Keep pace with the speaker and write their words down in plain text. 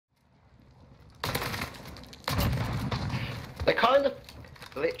They kind of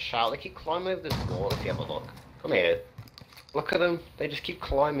glitch out. They keep climbing over this wall. If you have a look, come here. Look at them. They just keep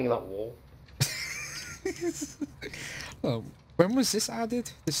climbing that wall. Oh, when was this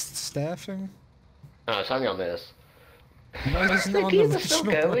added? This stair thing? No, it's only on this. No, it's The not on gears the are still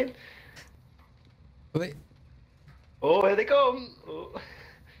original. going. Are they, Oh, here they come. Oh. are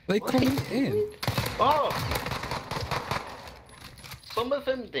they coming in? Oh! Some of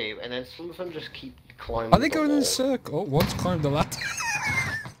them do, and then some of them just keep climbing. Are they the going in wall. a circle? Oh, one's climbed the ladder.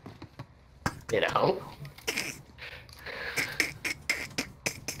 You know?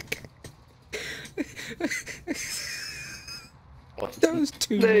 What's That was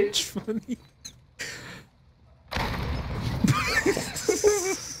too No. much funny.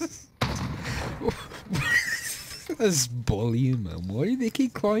 That's bullying, man. Why do they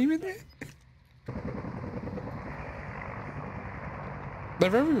keep climbing it? They're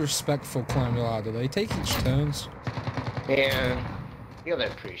very respectful climbing the ladder. They take each turns. Yeah, you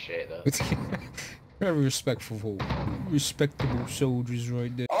gotta appreciate that. Very respectful, respectable soldiers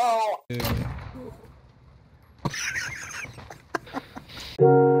right there. Oh!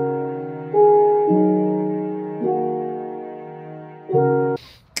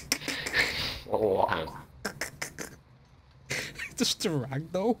 Oh, wow. Just a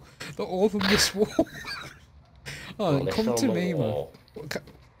ragdoll. They're all from this wall. Oh, they're come still to on the me, man. wall. Okay.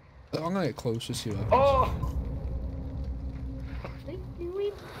 I'm gonna get closer to you. Oh! What are they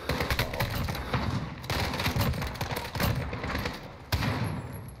doing?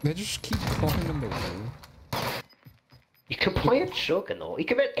 They just keep climbing the wall. You can play a juggernaut. You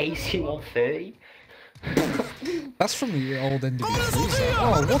can bet AC 130. That's from the old NWP.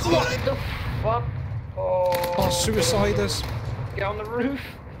 Oh, what the? What the fuck? Oh, Oh, suiciders. Get on the roof.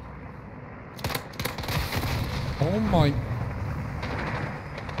 Oh my.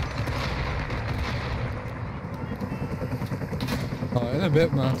 Oh, in a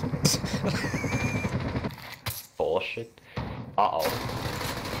bit, man. Bullshit. Uh-oh.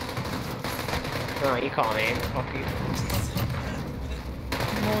 No, you can't aim. Fuck you.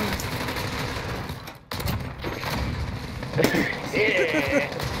 Yeah.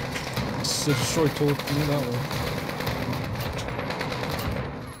 It's a destroy torch for me, that one.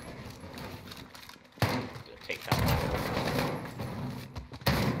 Take that one.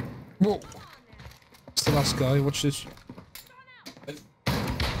 Whoa! It's the last guy, watch this.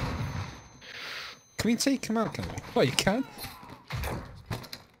 Can we take him out, can we? Oh, you can?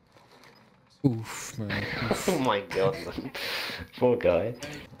 Oof, man. Oof. Oh my god, man. Poor guy.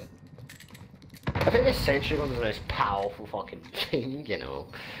 I think this sentry gun's the most powerful fucking thing, you know.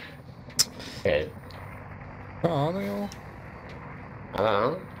 Yeah. Oh, are they all? I don't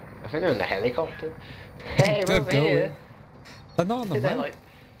know. I think they're in the helicopter. Hey, They're we're over here. They're not on the They're map. like...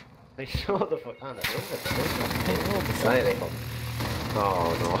 They saw the fuck... Oh, they're over there. They're all the There they come.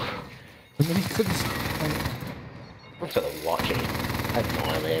 Oh no. And then he couldn't... I'm sort of watching.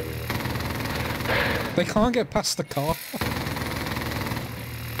 Admire them. They can't get past the car.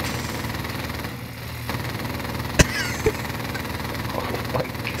 Oh my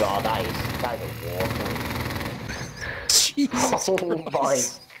god, that is a war. Jesus Oh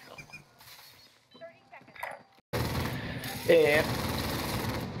Christ. my. Yeah.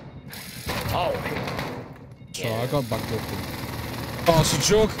 Oh. So I got backed up. Oh, it's a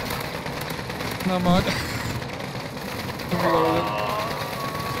jug. No mind.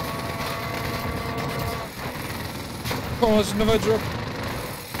 Oh, there's another jug.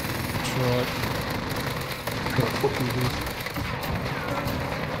 That's right.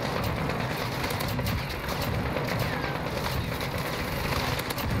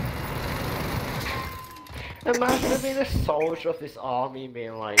 Imagine being a soldier of this army and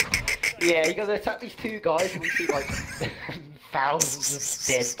being like, yeah, you gotta attack these two guys and we see like thousands of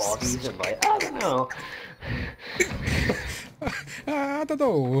dead bodies and like, I don't know. I don't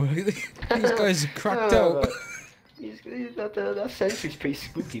know. These guys are cracked out. That sentry's pretty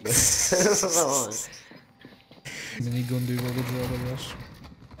spooky, man. Minigun do all the job, I guess.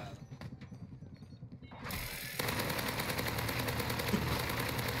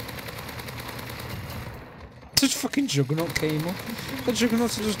 This fucking Juggernaut came up. The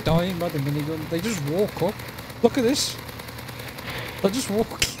Juggernauts are just dying by the minigun. They just walk up. Look at this. They're just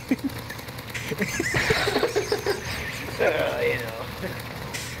walking. You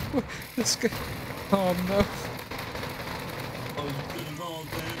know. Let's go. Oh no.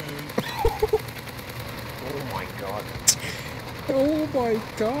 Oh my god. Oh my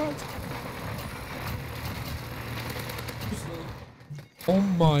god. Oh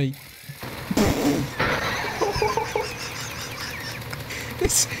my.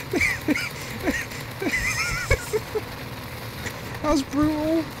 That was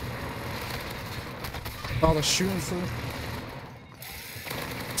brutal. Oh, they're shooting through.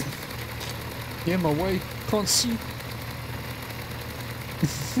 Get in my way. Can't see.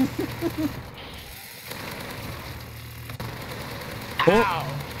 Ow!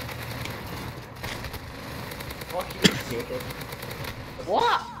 Fuck you, dickhead.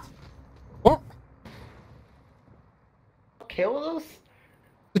 What? What? Kill us?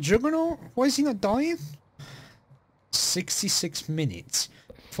 The Juggernaut? Why is he not dying? 66 minutes.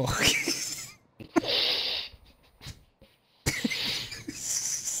 Fuck.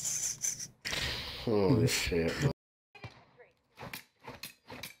 Holy shit.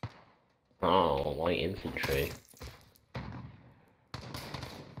 Oh, light infantry.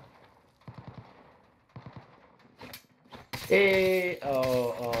 Okay.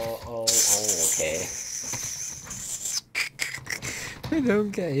 I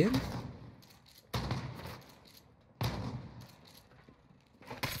don't get him.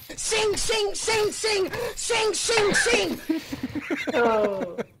 Sing, sing, sing, sing, sing, sing, sing.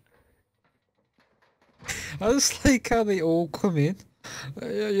 Oh. I just like how they all come in.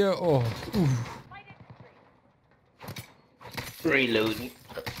 Yeah, oh. Ooh. Reloading.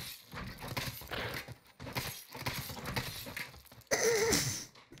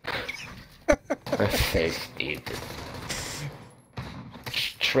 That's so stupid.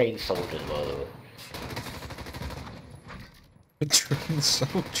 Trained soldiers, by the way. Trained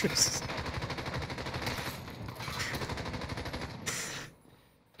soldiers.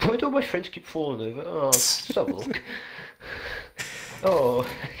 Why do all my friends keep falling over? Oh, let's have a look. Oh.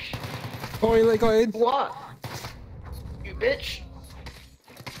 Oh, they got in. What? You bitch.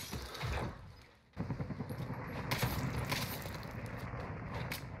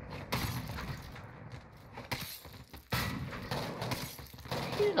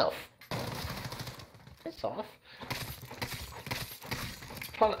 Enough. Piss off.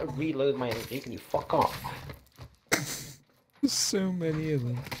 I'm trying to reload my energy, can you fuck off? There's so many of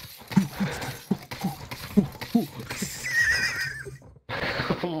them.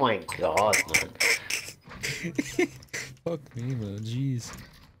 Oh my god, man. Fuck me, man. Jeez.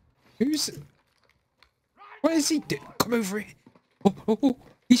 Who's... What is he doing? Come over here. Oh.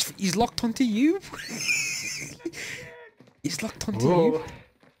 He's locked onto you. He's locked onto you.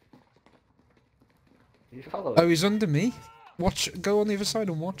 Oh, he's under me. Watch. Go on the other side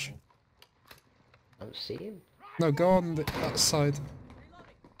and watch. I don't see him. No, go on that side.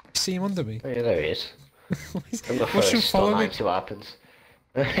 See him under me. Oh yeah, there he is. I'm the Watch him first follow me. see what happens.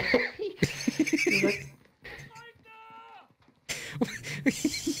 He's like...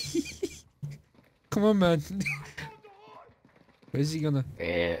 Come on, man. Where's he gonna?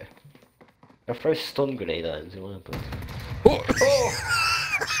 Yeah. I throw a stun grenade at him, see what happens. Oh!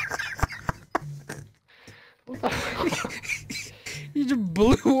 What the fuck? He just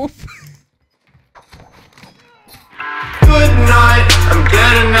blew up. Good night, I'm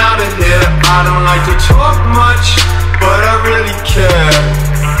getting out of here. I don't like to talk much, but I really care.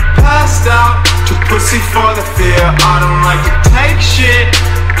 Passed out, too pussy for the fear. I don't like to take shit,